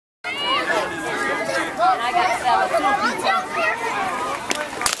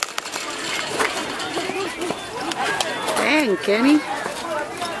Dang, Kenny.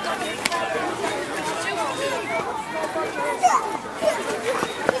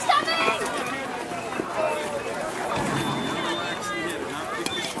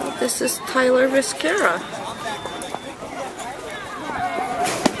 This is Tyler Viscara.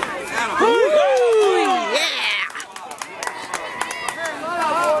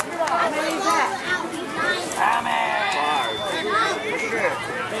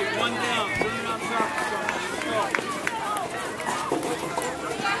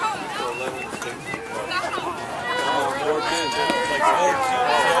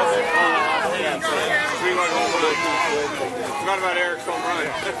 Forgot about Eric's home run.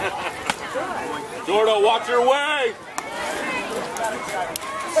 Jordo, watch your way!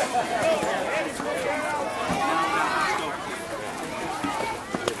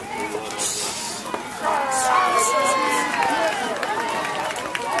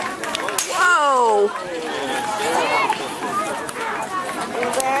 Whoa!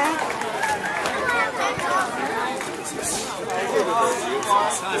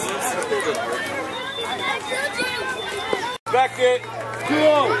 Back it.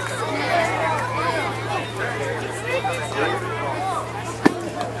 Go.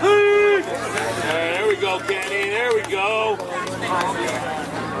 There we go, Kenny. There we go.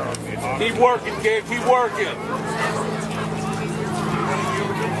 Keep working, kid. Keep working.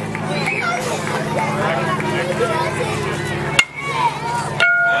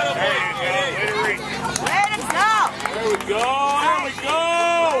 There we go. There we go.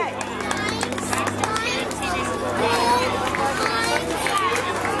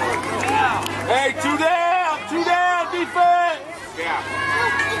 Hey, two down, defense! Yeah.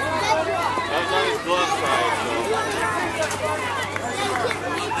 That's on his glove side, so.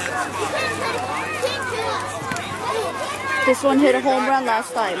 This one hit a home run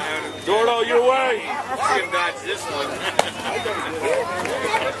last time. Jordo, your way! See him dodge this one.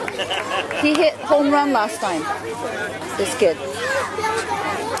 He hit home run last time. This kid.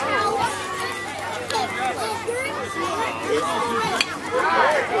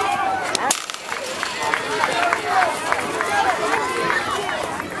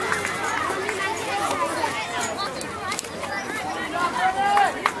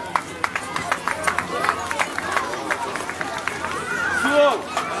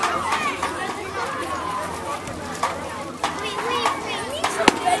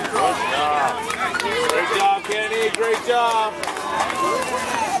 Great job, Kenny. Great job.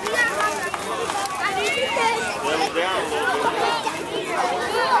 Level down a little bit.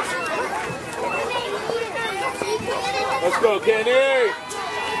 Let's go, Kenny.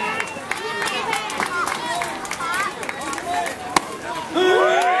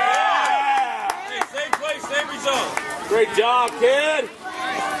 Hey, same place, same result. Great job, kid. 2-2.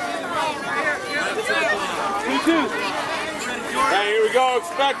 Hey, here we go.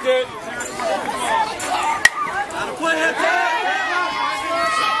 Expect it. Play it back.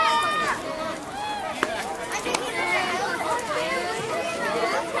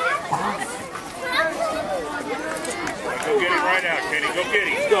 Go get it right out, Kenny. Go get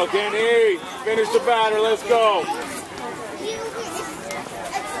it. Let's go, Kenny. Finish the batter. Let's go.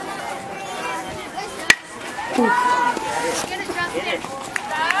 Good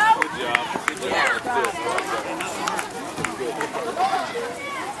job. Good job.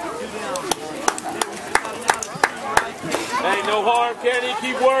 Hey, no harm, Kenny.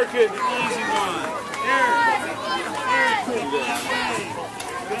 Keep working. Easy one.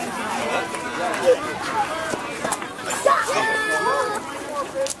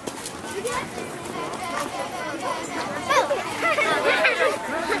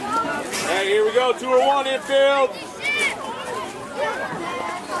 Hey, here we go. 2-1 infield.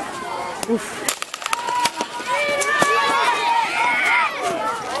 Oof.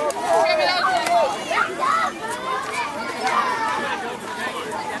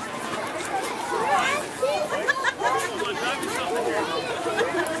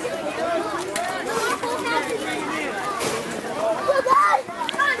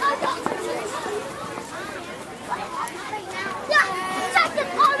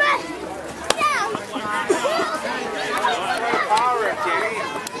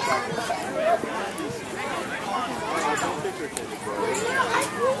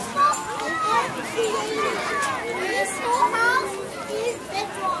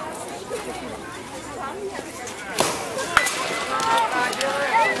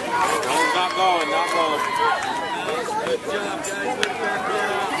 Not going. Good job,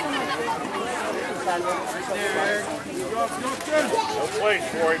 guys. No place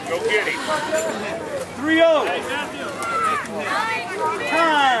for him. Go get him. 3-0.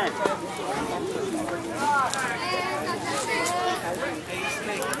 Time.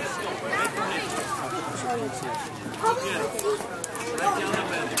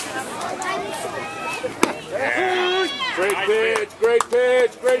 Great pitch, great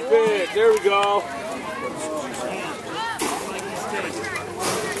pitch, great pitch. There we go.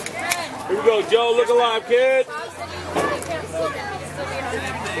 Here we go, Joe. Look alive, kid.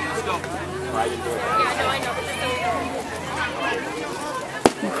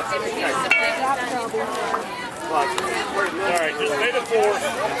 All right, just stay to 4.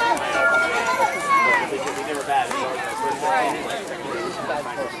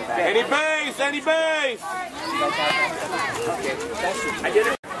 Any base, any base. I get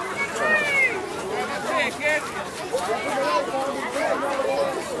it.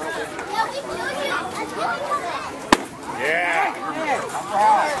 Yeah.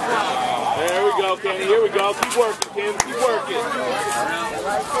 There we go, Kenny. Here we go. Keep working, Kim. Keep working.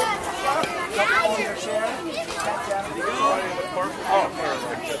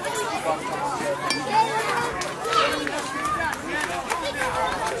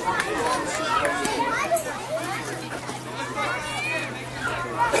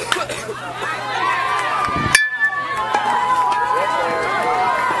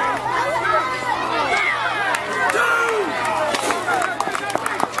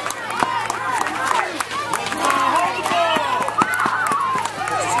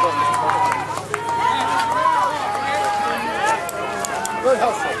 Good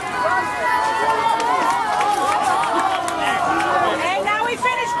hustle. Okay, now we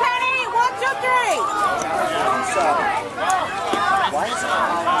finish, Kenny. 1, 2, 3. Why is it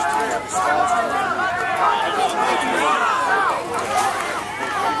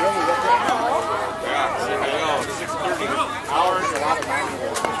hours, a lot of money.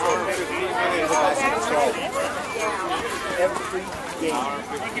 Every game.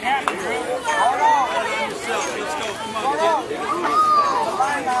 Make it happen, Drew. Hold on. Yourself. Let's go. Come on, kid.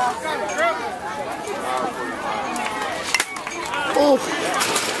 Oof.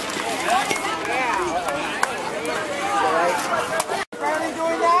 Brandon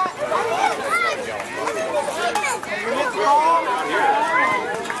doing that?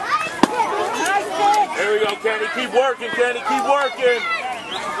 There we go, Kenny. Keep working, Kenny. Keep working.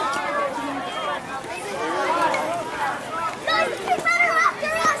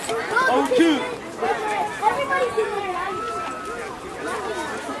 Oh, 2.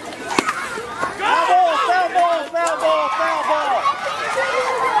 Foul ball, foul ball, foul ball, foul ball.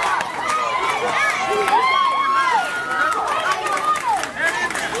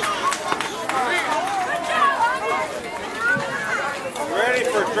 Ready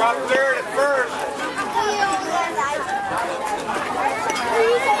for drop third at first.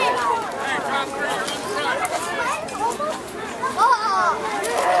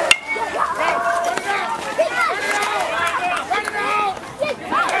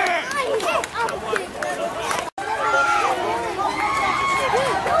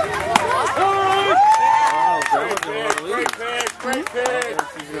 Great pitch.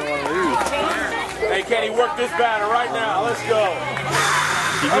 Hey, Kenny, work this batter right now. Let's go.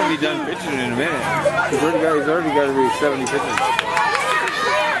 He's going to be done pitching in a minute. He's already got to be 70 pitches.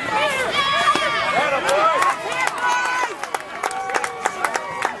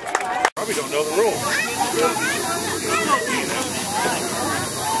 Probably don't know the rules.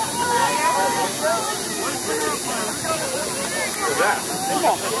 What's that? Come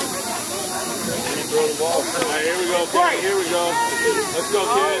on. Throw the ball. All right, here we go, Kenny. Here we go. Let's go,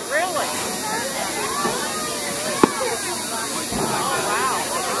 kid. Really?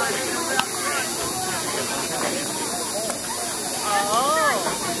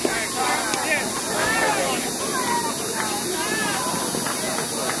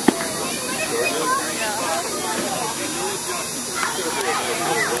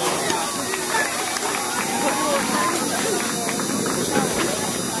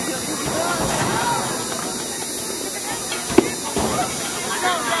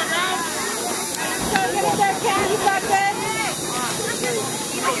 You got that?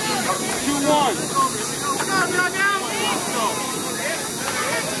 2-1.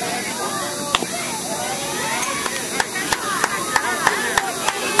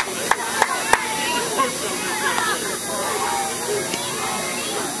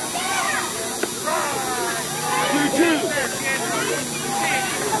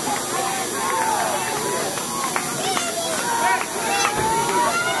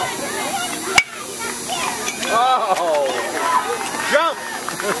 Oh, jump!